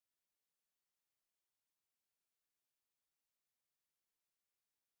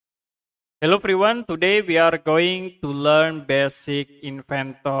Hello everyone, today we are going to learn basic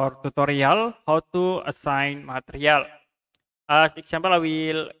inventor tutorial, how to assign material. As example, I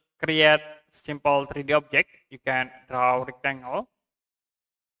will create simple 3D object. You can draw rectangle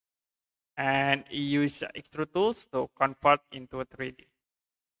and use extrude tools to convert into a 3D.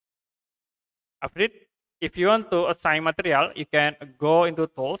 After it, if you want to assign material, you can go into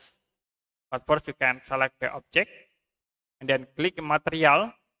tools, but first you can select the object and then click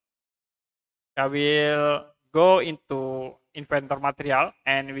material. I will go into inventor material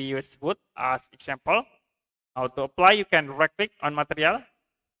and we use wood as example. Now to apply, you can right click on material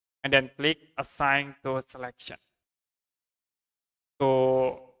and then click assign to selection.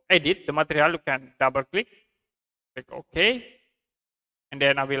 To edit the material, you can double click OK. And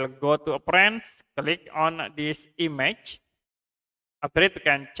then I will go to appearance, click on this image. After it, you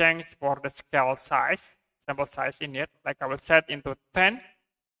can change for the scale size, sample size in here. Like I will set into 10.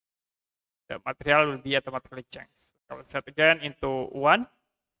 The material will be automatically changed. I will set again into 1.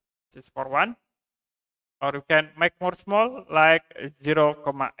 This is for 1. Or you can make more small, like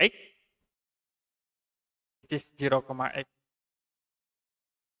 0,8. This is 0,8.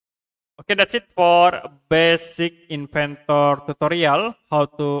 Okay, that's it for basic inventor tutorial, how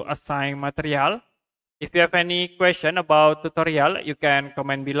to assign material. If you have any question about tutorial, you can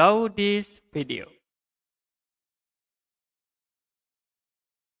comment below this video.